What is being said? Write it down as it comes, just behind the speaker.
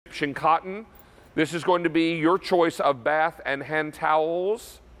Egyptian cotton. This is going to be your choice of bath and hand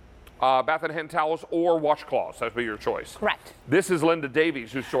towels or washcloths. That'll be your choice. Correct. This is Linda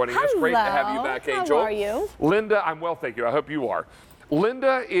Davies who's joining us. Great to have you back, Angel. How are you? Linda, I'm well, thank you. I hope you are.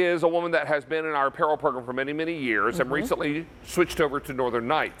 Linda is a woman that has been in our apparel program for many, many years and recently switched over to Northern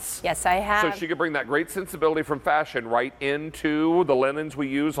Nights. Yes, I have. So she could bring that great sensibility from fashion right into the linens we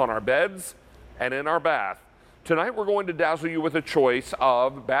use on our beds and in our bath. Tonight we're going to dazzle you with a choice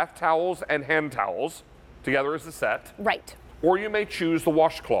of bath towels and hand towels together as a set. Right. Or you may choose the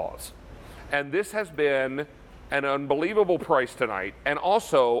washcloths. And this has been an unbelievable price tonight and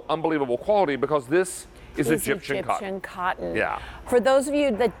also unbelievable quality because this is Egyptian cotton. Yeah. For those of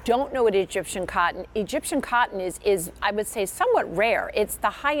you that don't know what Egyptian cotton is, I would say, somewhat rare. It's the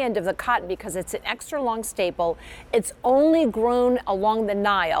high end of the cotton because it's an extra long staple. It's only grown along the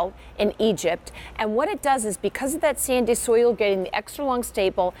Nile in Egypt. And what it does is because of that sandy soil getting the extra long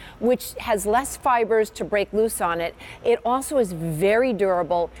staple, which has less fibers to break loose on it, it also is very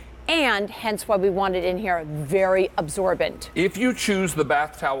durable. And hence why we want it in here, very absorbent. If you choose the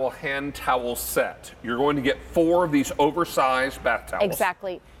bath towel hand towel set, you're going to get 4 of these oversized bath towels.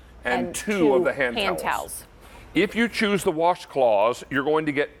 Exactly. And 2 of the hand towels. If you choose the washcloths, you're going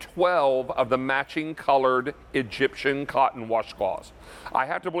to get 12 of the matching colored Egyptian cotton washcloths. I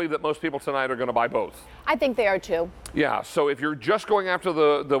have to believe that most people tonight are going to buy both. I think they are too. Yeah, so if you're just going after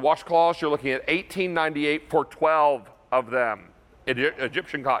the washcloths, you're looking at $18.98 for 12 of them.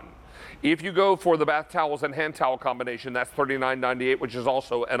 Egyptian cotton. If you go for the bath towels and hand towel combination, that's $39.98, which is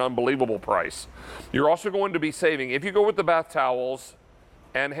also an unbelievable price. You're also going to be saving, if you go with the bath towels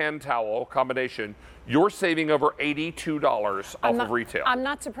and hand towel combination, you're saving over $82 off of retail. I'm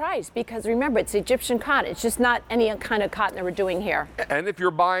not surprised because remember, it's Egyptian cotton. It's just not any kind of cotton that we're doing here. And if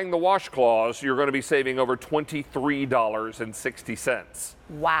you're buying the washcloths, you're going to be saving over $23.60.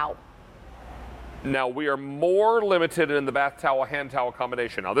 Wow. Now, we are more limited in the bath towel, hand towel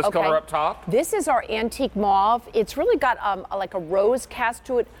combination. Now, this color up top. This is our antique mauve. It's really got like a rose cast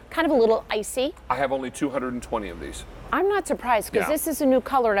to it, kind of a little icy. I have only 220 of these. I'm not surprised because this is a new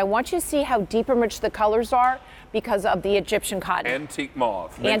color, and I want you to see how deep and rich the colors are because of the Egyptian cotton. Antique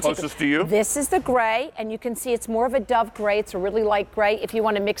mauve. Closest to you? This is the gray, and you can see it's more of a dove gray. It's a really light gray. If you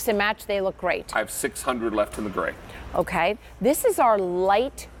want to mix and match, they look great. I have 600 left in the gray. Okay. This is our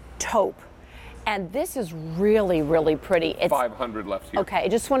light taupe. And this is really, really pretty. It's 500 left here. Okay, I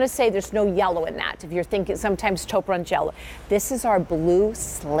just want to say there's no yellow in that. If you're thinking sometimes taupe runs yellow. This is our blue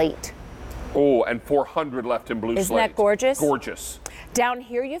slate. Oh, and 400 left in blue slate. Isn't that gorgeous? Gorgeous. Down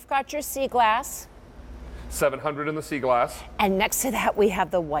here you've got your sea glass. 700 in the sea glass. And next to that we have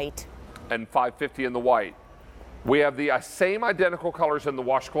the white. And 550 in the white. We have the same identical colors in the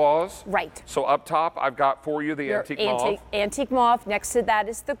washcloths. Right. So up top I've got for you the antique mauve. Antique mauve. Next to that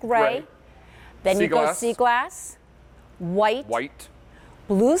is the gray. Then you go sea glass, white,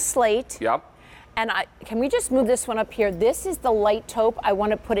 blue slate. Yep. And can we just move this one up here? This is the light taupe. I want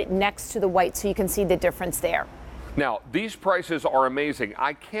to put it next to the white so you can see the difference there. Now, these prices are amazing.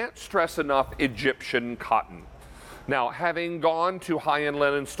 I can't stress enough Egyptian cotton. Now, having gone to high-end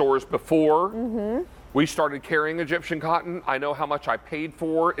linen stores before, we started carrying Egyptian cotton. I know how much I paid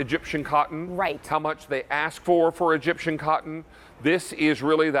for Egyptian cotton. Right. How much they ask for Egyptian cotton. This is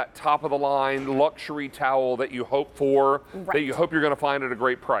really that top of the line luxury towel that you hope for, that you hope you're going to find at a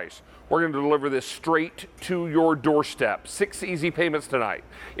great price. We're going to deliver this straight to your doorstep. 6 easy payments tonight.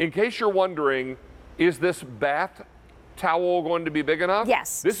 In case you're wondering, is this bath towel going to be big enough?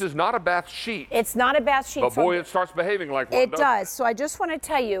 Yes. This is not a bath sheet. It's not a bath sheet. But boy, it starts behaving like one. It does. So I just want to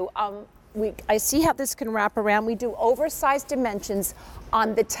tell you, I see how this can wrap around. We do oversized dimensions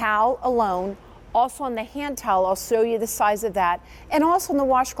on the towel alone. Also on the hand towel, I'll show you the size of that, and also on the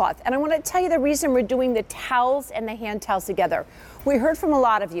washcloth. And I want to tell you the reason we're doing the towels and the hand towels together. We heard from a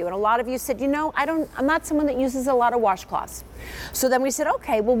lot of you, and a lot of you said, you know, I'm not someone that uses a lot of washcloths. So then we said,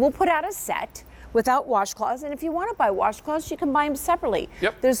 okay, well, we'll put out a set without washcloths, and if you want to buy washcloths, you can buy them separately.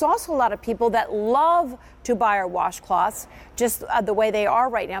 Yep. There's also a lot of people that love to buy our washcloths just the way they are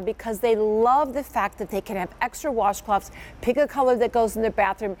right now because they love the fact that they can have extra washcloths, pick a color that goes in their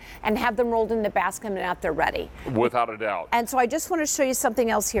bathroom, and have them rolled in the basket and out they're ready. Without a doubt. And so I just want to show you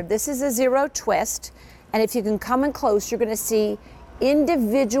something else here. This is a zero twist, and if you can come in close, you're going to see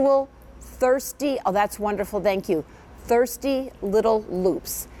individual thirsty, oh, that's wonderful, thank you, thirsty little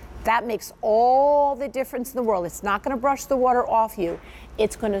loops. That makes all the difference in the world. It's not going to brush the water off you.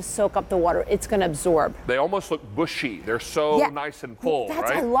 It's going to soak up the water. It's going to absorb. They almost look bushy. They're so nice and full,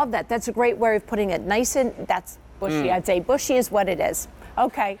 right? I love that. That's a great way of putting it. Nice and, that's bushy. I'd say bushy is what it is.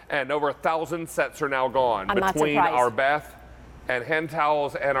 Okay. And over 1,000 sets are now gone I'm not between surprised. our bath and hand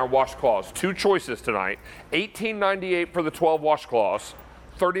towels and our washcloths. Two choices tonight. $18.98 for the 12 washcloths,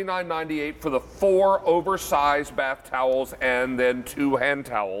 $39.98 for the 4 oversized bath towels and then 2 hand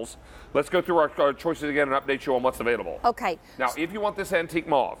towels. Let's go through our choices again and update you on what's available. Okay. Now, if you want this antique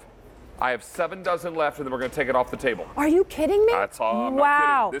mauve, I have 7 dozen left, and then we're going to take it off the table. Are you kidding me? That's all. I'm wow.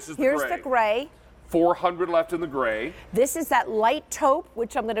 not kidding. This is Here's the the gray. 400 left in the gray. This is that light taupe,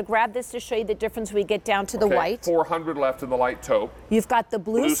 which I'm going to grab this to show you the difference we get down to the white. 400 left in the light taupe. You've got the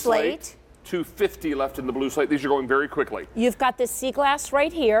blue slate. 250 left in the blue slate. These are going very quickly. You've got the sea glass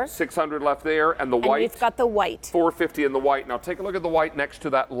right here. 600 left there, and the white. And you've got the white. 450 in the white. Now take a look at the white next to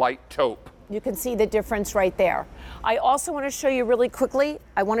that light taupe. You can see the difference right there. I also want to show you really quickly,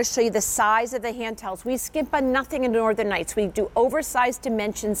 I want to show you the size of the hand towels. We skimp on nothing in Northern Nights. We do oversized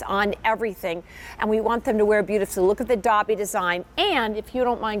dimensions on everything, and we want them to wear beautifully. Look at the Dobby design. And if you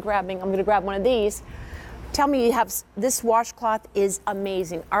don't mind grabbing, I'm going to grab one of these. Tell me you have, this washcloth is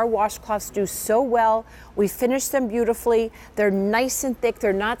amazing. Our washcloths do so well. We finish them beautifully. They're nice and thick.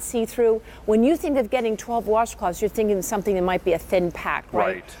 They're not see-through. When you think of getting 12 washcloths, you're thinking of something that might be a thin pack,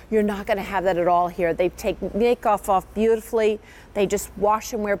 right? You're not going to have that at all here. They make off beautifully. They just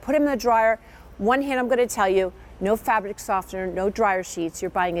wash and wear. Put them in the dryer. One hand, I'm going to tell you, no fabric softener, no dryer sheets. You're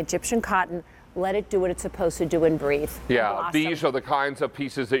buying Egyptian cotton. Let it do what it's supposed to do and breathe. Yeah, Awesome. These are the kinds of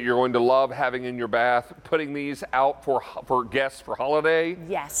pieces that you're going to love having in your bath. Putting these out for guests for holiday.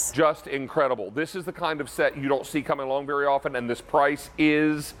 Yes. Just incredible. This is the kind of set you don't see coming along very often, and this price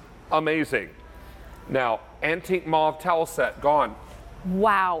is amazing. Now, antique mauve towel set, gone.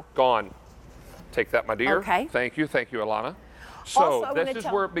 Wow. Gone. Take that, my dear. Okay. Thank you, Alana. So Also, this is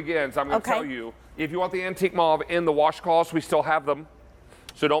where it begins. I'm going to tell you, if you want the antique mauve in the washcloths, we still have them.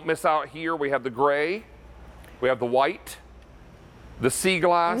 So don't miss out here. We have the gray, we have the white, the sea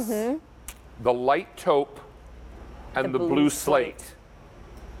glass, the light taupe, and the blue slate.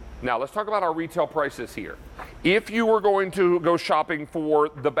 Now let's talk about our retail prices here. If you were going to go shopping for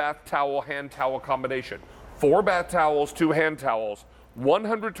the bath towel, hand towel combination, 4 bath towels, 2 hand towels,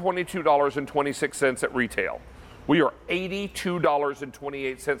 $122.26 at retail. We are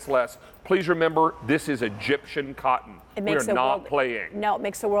 $82.28 less. Please remember, this is Egyptian cotton. We're not playing. No, it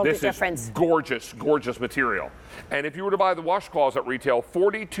makes a world of difference. This is gorgeous, gorgeous material. And if you were to buy the washcloths at retail,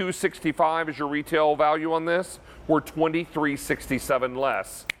 $42.65 is your retail value on this. We're $23.67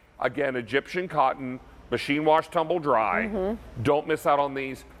 less. Again, Egyptian cotton, machine wash, tumble dry. Don't miss out on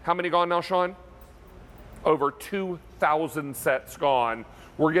these. How many gone now, Sean? Over 2,000 sets gone.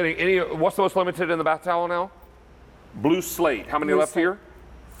 We're getting what's the most limited in the bath towel now? Blue slate. How many left here?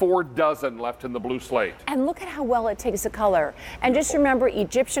 4 dozen left in the blue slate. And look at how well it takes the color. And just remember,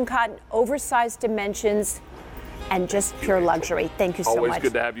 Egyptian cotton, oversized dimensions, and just pure luxury. Thank you so much. Always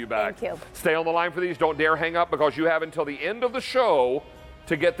good to have you back. Thank you. Stay on the line for these. Don't dare hang up, because you have until the end of the show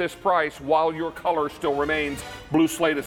to get this price while your color still remains. Blue slate is